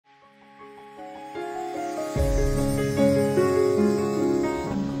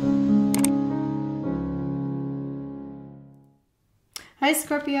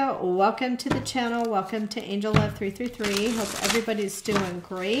Scorpio, welcome to the channel. Welcome to Angel Love 333. Hope everybody's doing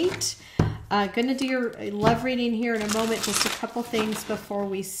great. Going to do your love reading here in a moment. Just a couple things before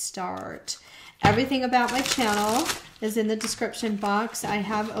we start. Everything about my channel is in the description box. I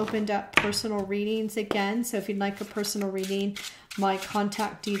have opened up personal readings again, so if you'd like a personal reading, my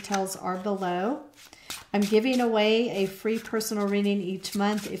contact details are below. I'm giving away a free personal reading each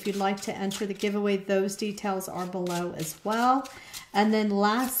month. If you'd like to enter the giveaway, those details are below as well. And then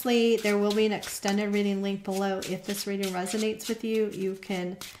lastly, there will be an extended reading link below. If this reading resonates with you, you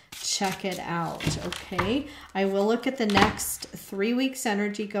can check it out, okay? I will look at the next 3 weeks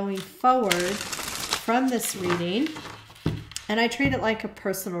energy going forward from this reading. And I treat it like a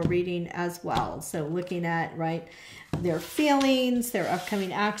personal reading as well. So looking at, right, their feelings, their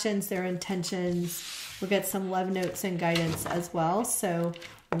upcoming actions, their intentions. We'll get some love notes and guidance as well. So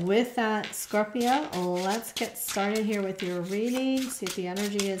with that, Scorpio, let's get started here with your reading. See if the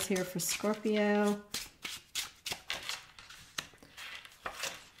energy is here for Scorpio.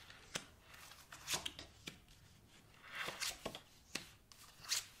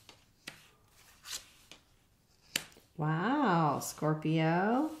 Wow,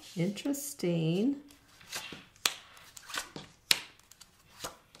 Scorpio, interesting.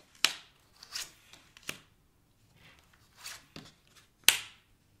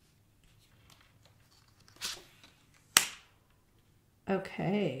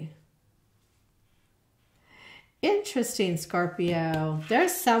 Okay. Interesting, Scorpio.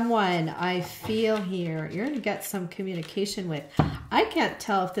 There's someone I feel here you're going to get some communication with. I can't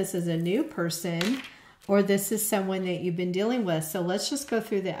tell if this is a new person or this is someone that you've been dealing with. So let's just go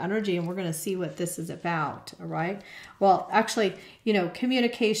through the energy and we're going to see what this is about. All right. Well, actually, you know,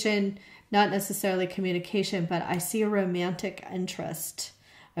 communication, not necessarily communication, but I see a romantic interest.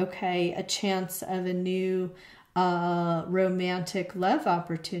 Okay. A chance of a new romantic love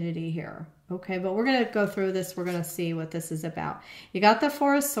opportunity here. Okay, but we're going to go through this. We're going to see what this is about. You got the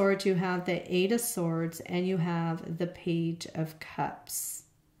Four of Swords, you have the Eight of Swords, and you have the Page of Cups.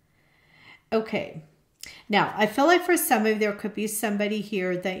 Okay, now I feel like for some of you, there could be somebody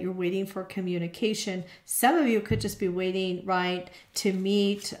here that you're waiting for communication. Some of you could just be waiting, right, to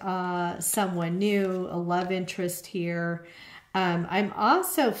meet someone new, a love interest here. I'm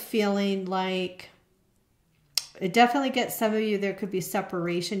also feeling like it definitely gets some of you, there could be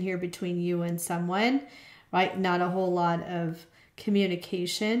separation here between you and someone, right? Not a whole lot of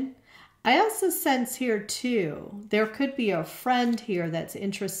communication. I also sense here too, there could be a friend here that's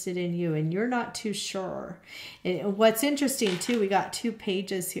interested in you and you're not too sure. And what's interesting too, we got two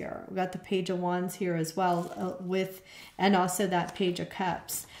pages here. We got the Page of Wands here as well and also that Page of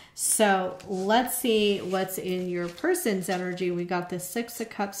Cups. So let's see what's in your person's energy. We got the Six of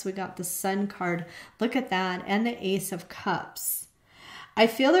Cups. We got the Sun card. Look at that. And the Ace of Cups. I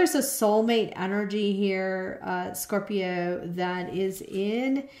feel there's a soulmate energy here, Scorpio, that is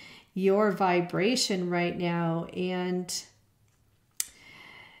in your vibration right now. And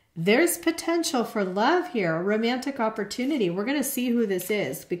there's potential for love here, a romantic opportunity. We're going to see who this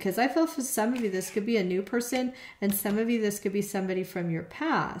is because I feel for some of you, this could be a new person and some of you, this could be somebody from your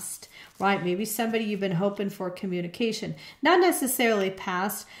past, right? Maybe somebody you've been hoping for communication, not necessarily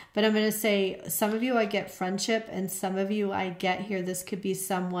past, but I'm going to say some of you, I get friendship and some of you I get here. This could be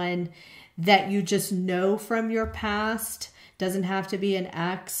someone that you just know from your past. Doesn't have to be an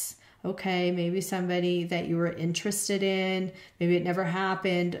ex. Okay, maybe somebody that you were interested in, maybe it never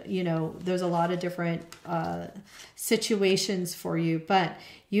happened. You know, there's a lot of different situations for you, but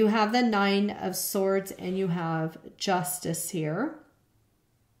you have the Nine of Swords and you have Justice here.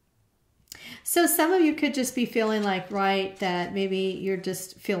 So some of you could just be feeling like, right, that maybe you're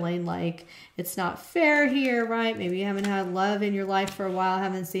just feeling like it's not fair here, right? Maybe you haven't had love in your life for a while,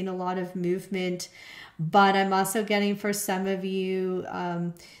 haven't seen a lot of movement, but I'm also getting for some of you,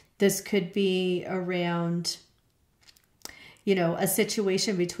 this could be around, you know, a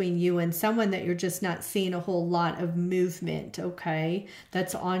situation between you and someone that you're just not seeing a whole lot of movement, okay?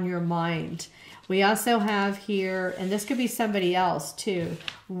 That's on your mind. We also have here, and this could be somebody else too,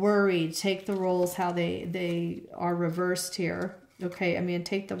 worried. Take the roles how they are reversed here, okay? I mean,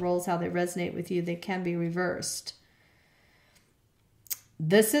 take the roles how they resonate with you. They can be reversed.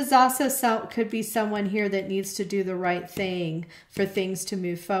 This is also could be someone here that needs to do the right thing for things to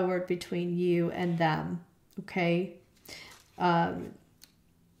move forward between you and them. Okay. But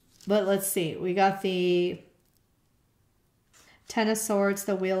let's see. We got the Ten of Swords,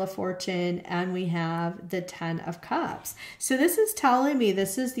 the Wheel of Fortune, and we have the Ten of Cups. So this is telling me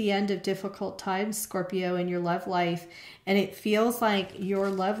this is the end of difficult times, Scorpio, in your love life. And it feels like your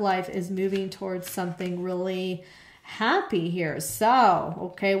love life is moving towards something really happy here. So,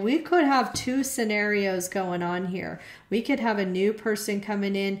 okay, we could have two scenarios going on here. We could have a new person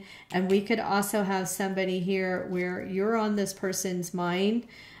coming in, and we could also have somebody here where you're on this person's mind.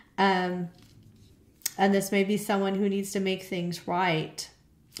 And this may be someone who needs to make things right.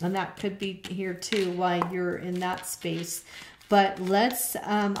 And that could be here too while you're in that space. But let's,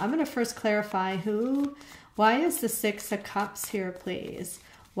 I'm going to first clarify why is the Six of Cups here, please?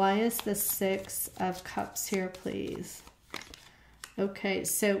 Why is the Six of Cups here, please? Okay,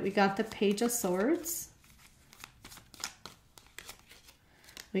 so we got the Page of Swords.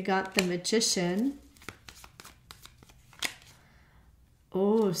 We got the Magician.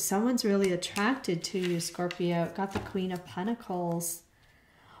 Oh, someone's really attracted to you, Scorpio. Got the Queen of Pentacles.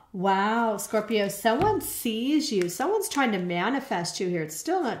 Wow, Scorpio, someone sees you. Someone's trying to manifest you here. It's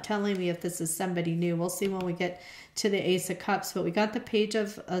still not telling me if this is somebody new. We'll see when we get to the Ace of Cups. But we got the Page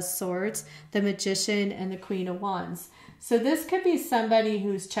of Swords, the Magician, and the Queen of Wands. So this could be somebody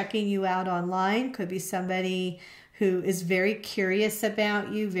who's checking you out online. Could be somebody who is very curious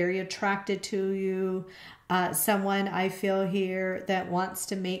about you, very attracted to you. Someone I feel here that wants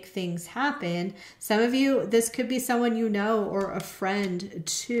to make things happen. Some of you, this could be someone you know or a friend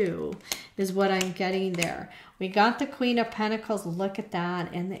too, is what I'm getting there. We got the Queen of Pentacles. Look at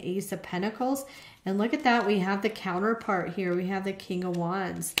that. And the Ace of Pentacles. And look at that. We have the counterpart here. We have the King of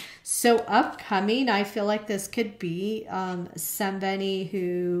Wands. So upcoming, I feel like this could be somebody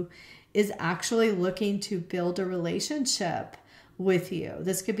who is actually looking to build a relationship with you.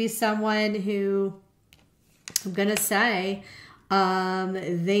 This could be someone who, I'm going to say,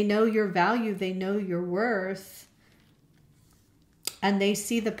 they know your value, they know your worth, and they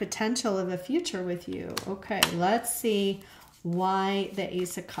see the potential of a future with you. Okay, let's see why the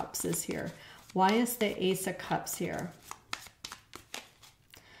Ace of Cups is here. Why is the Ace of Cups here?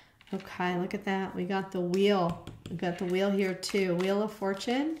 Okay, look at that. We got the Wheel. We got the Wheel here too. Wheel of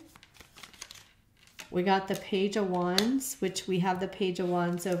Fortune. We got the Page of Wands, which we have the Page of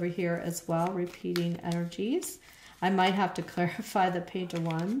Wands over here as well, repeating energies. I might have to clarify the Page of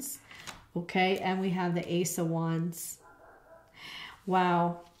Wands. Okay, and we have the Ace of Wands.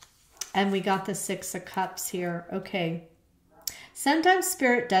 Wow. And we got the Six of Cups here. Okay. Sometimes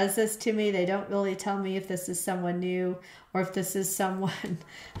Spirit does this to me. They don't really tell me if this is someone new or if this is someone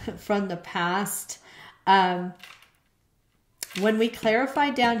from the past. When we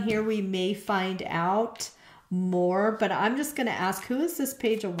clarify down here, we may find out more, but I'm just going to ask, who is this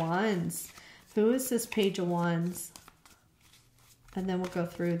Page of Wands? Who is this Page of Wands? And then we'll go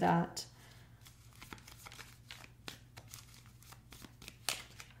through that.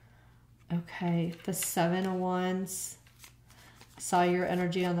 Okay, the Seven of Wands. I saw your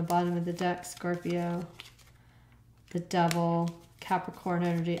energy on the bottom of the deck, Scorpio. The Devil, Capricorn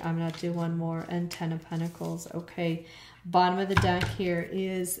energy. I'm going to do one more. And Ten of Pentacles. Okay. Bottom of the deck here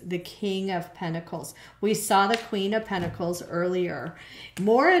is the King of Pentacles. We saw the Queen of Pentacles earlier.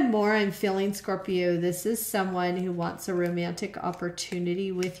 More and more I'm feeling, Scorpio, this is someone who wants a romantic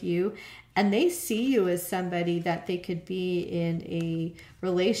opportunity with you. And they see you as somebody that they could be in a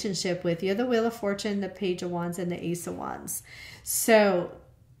relationship with. You're the Wheel of Fortune, the Page of Wands, and the Ace of Wands. So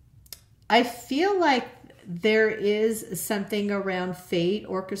I feel like there is something around fate,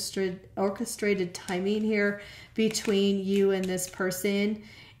 orchestrated timing here between you and this person.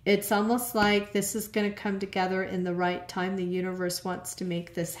 It's almost like this is going to come together in the right time. The universe wants to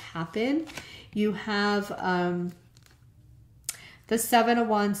make this happen. You have the Seven of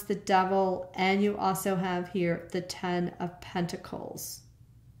Wands, the Devil, and you also have here the Ten of Pentacles.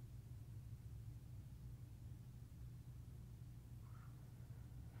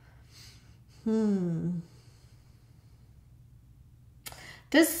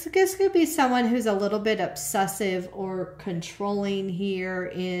 This could be someone who's a little bit obsessive or controlling here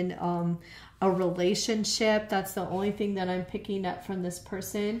in a relationship. That's the only thing that I'm picking up from this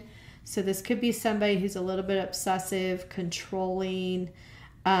person. So this could be somebody who's a little bit obsessive, controlling.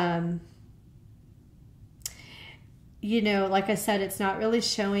 You know, like I said, it's not really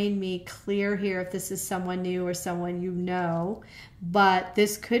showing me clear here if this is someone new or someone you know. But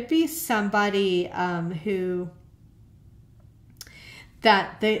this could be somebody who...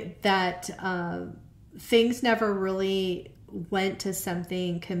 things never really went to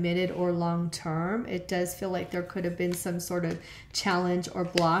something committed or long-term. It does feel like there could have been some sort of challenge or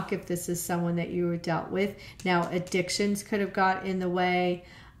block if this is someone that you were dealt with. Now, addictions could have got in the way.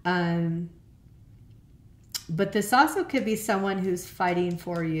 But this also could be someone who's fighting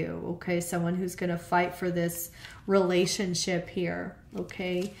for you, okay? Someone who's going to fight for this relationship here,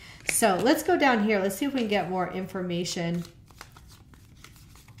 okay? So let's go down here. Let's see if we can get more information.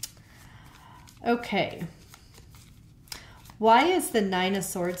 Okay. Why is the Nine of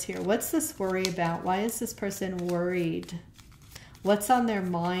Swords here? What's this worry about? Why is this person worried? What's on their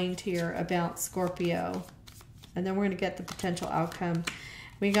mind here about Scorpio? And then we're going to get the potential outcome.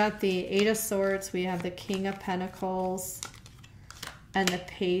 We got the Eight of Swords. We have the King of Pentacles and the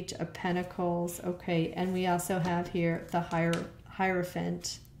Page of Pentacles. Okay, and we also have here the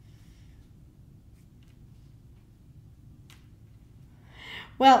Hierophant.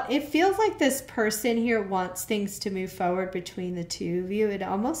 Well, it feels like this person here wants things to move forward between the two of you. It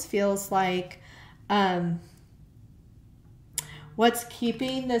almost feels like what's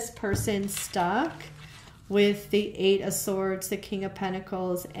keeping this person stuck with the Eight of Swords, the King of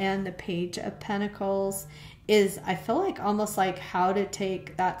Pentacles, and the Page of Pentacles is, I feel like almost like how to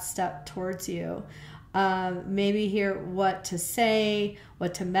take that step towards you. Maybe hear what to say,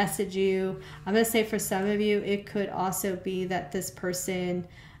 what to message you. I'm going to say for some of you, it could also be that this person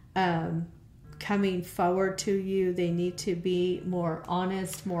coming forward to you, they need to be more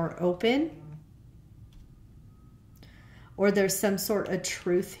honest, more open. Or there's some sort of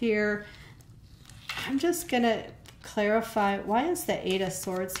truth here. I'm just going to clarify, why is the Eight of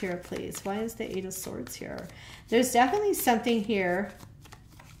Swords here, please? Why is the Eight of Swords here? There's definitely something here.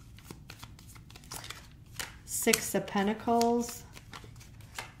 Six of Pentacles,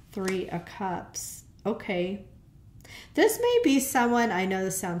 Three of Cups. Okay. This may be someone, I know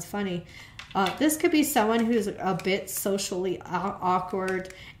this sounds funny, this could be someone who's a bit socially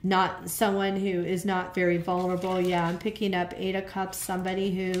awkward, not someone who is not very vulnerable. Yeah, I'm picking up Eight of Cups,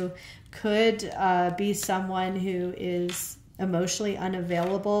 somebody who could be someone who is emotionally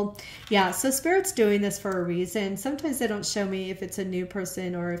unavailable. Yeah, so Spirit's doing this for a reason. Sometimes they don't show me if it's a new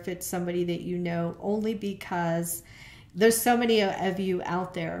person or if it's somebody that you know, only because there's so many of you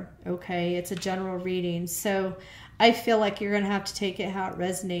out there, okay? It's a general reading. So I feel like you're going to have to take it how it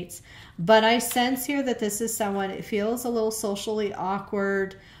resonates. But I sense here that this is someone, it feels a little socially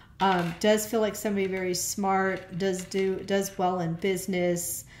awkward, does feel like somebody very smart, does well in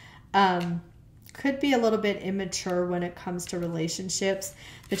business, could be a little bit immature when it comes to relationships.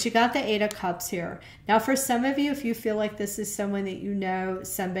 But you got the Eight of Cups here. Now, for some of you, if you feel like this is someone that you know,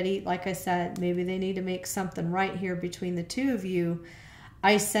 somebody, like I said, maybe they need to make something right here between the two of you.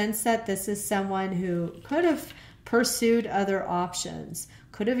 I sense that this is someone who could have pursued other options.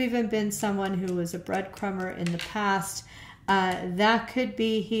 Could have even been someone who was a breadcrumber in the past. That could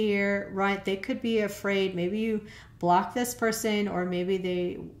be here, right? They could be afraid. Maybe you block this person, or maybe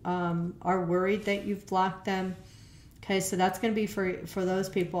they are worried that you've blocked them. Okay, so that's going to be for those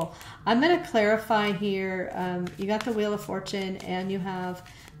people. I'm going to clarify here. You got the Wheel of Fortune and you have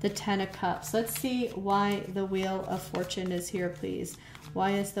the Ten of Cups. Let's see why the Wheel of Fortune is here, please.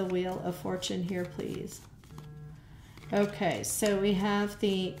 Why is the Wheel of Fortune here, please? Okay, so we have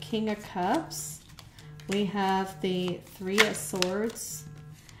the King of Cups. We have the Three of Swords.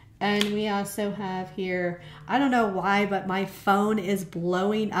 And we also have here, I don't know why, but my phone is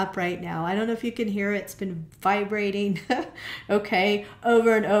blowing up right now. I don't know if you can hear it. It's been vibrating, okay,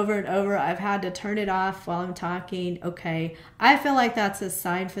 over and over and over. I've had to turn it off while I'm talking, okay. I feel like that's a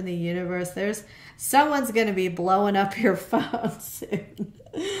sign from the universe. Someone's going to be blowing up your phone soon.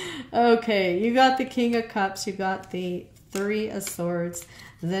 Okay, you got the King of Cups. You got the Three of Swords,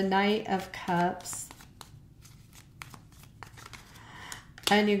 the Knight of Cups.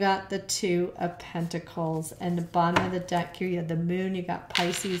 And you got the Two of Pentacles. And the bottom of the deck here, you have the Moon. You got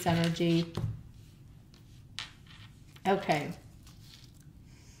Pisces energy. Okay.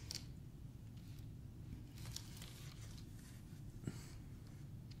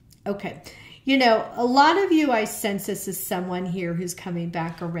 Okay. You know, a lot of you, I sense this is someone here who's coming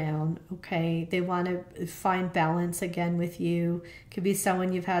back around, okay? They want to find balance again with you. Could be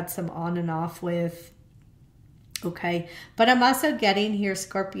someone you've had some on and off with. Okay, but I'm also getting here,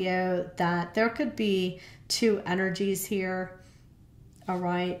 Scorpio, that there could be two energies here, all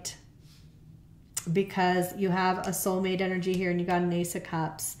right? Because you have a soulmate energy here and you got an Ace of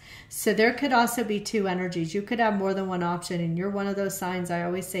Cups. So there could also be two energies. You could have more than one option, and you're one of those signs. I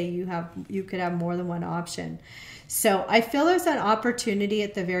always say you could have more than one option. So I feel there's an opportunity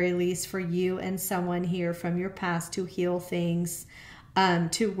at the very least for you and someone here from your past to heal things,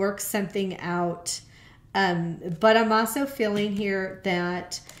 to work something out. But I'm also feeling here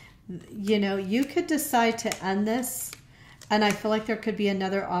that, you know, you could decide to end this, and I feel like there could be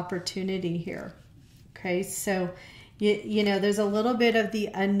another opportunity here. Okay, so, you know, there's a little bit of the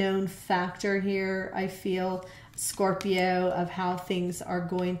unknown factor here, I feel, Scorpio, of how things are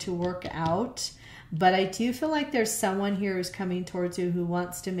going to work out. But I do feel like there's someone here who's coming towards you who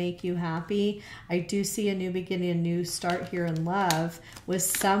wants to make you happy. I do see a new beginning, a new start here in love with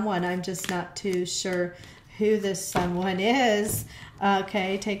someone. I'm just not too sure who this someone is.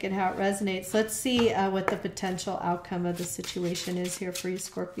 Okay, take it how it resonates. Let's see what the potential outcome of the situation is here for you,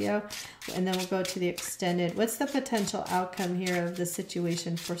 Scorpio. And then we'll go to the extended. What's the potential outcome here of the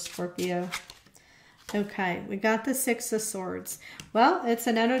situation for Scorpio? Okay, we got the Six of Swords. Well, it's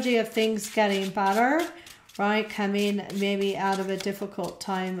an energy of things getting better, right? Coming maybe out of a difficult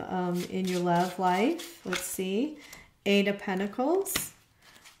time in your love life. Let's see. Eight of Pentacles.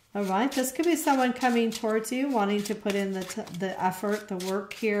 All right, this could be someone coming towards you, wanting to put in the effort, the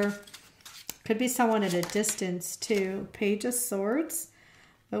work here. Could be someone at a distance too. Page of Swords.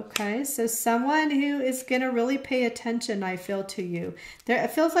 Okay, so someone who is going to really pay attention, I feel, to you.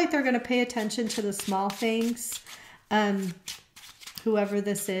 It feels like they're going to pay attention to the small things, whoever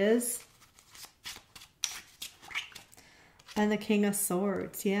this is. And the King of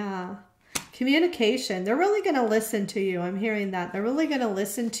Swords, yeah. Communication. They're really going to listen to you. I'm hearing that. They're really going to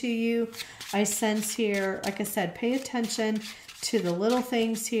listen to you. I sense here, like I said, pay attention to the little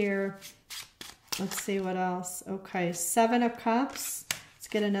things here. Let's see what else. Okay, Seven of Cups. Let's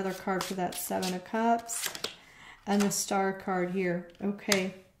get another card for that Seven of Cups. And the Star card here.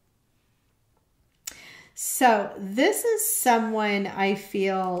 Okay. So this is someone I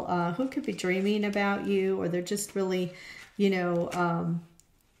feel who could be dreaming about you, or they're just really, you know,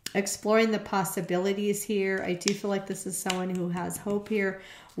 exploring the possibilities here. I do feel like this is someone who has hope here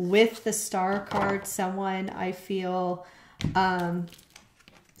with the Star card. Someone I feel,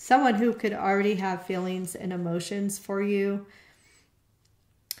 someone who could already have feelings and emotions for you.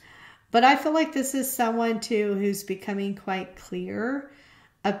 But I feel like this is someone too who's becoming quite clear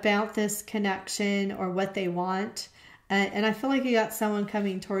about this connection or what they want. And I feel like you got someone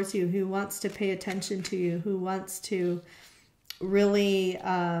coming towards you who wants to pay attention to you, who wants to really,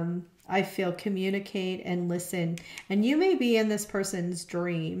 I feel, communicate and listen. And you may be in this person's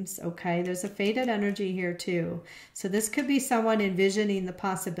dreams, okay? There's a faded energy here too. So this could be someone envisioning the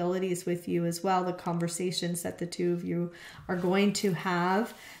possibilities with you as well, the conversations that the two of you are going to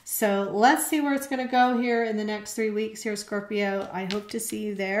have. So let's see where it's going to go here in the next 3 weeks here, Scorpio. I hope to see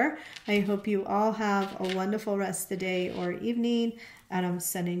you there. I hope you all have a wonderful rest of the day or evening. And I'm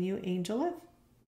sending you angel love.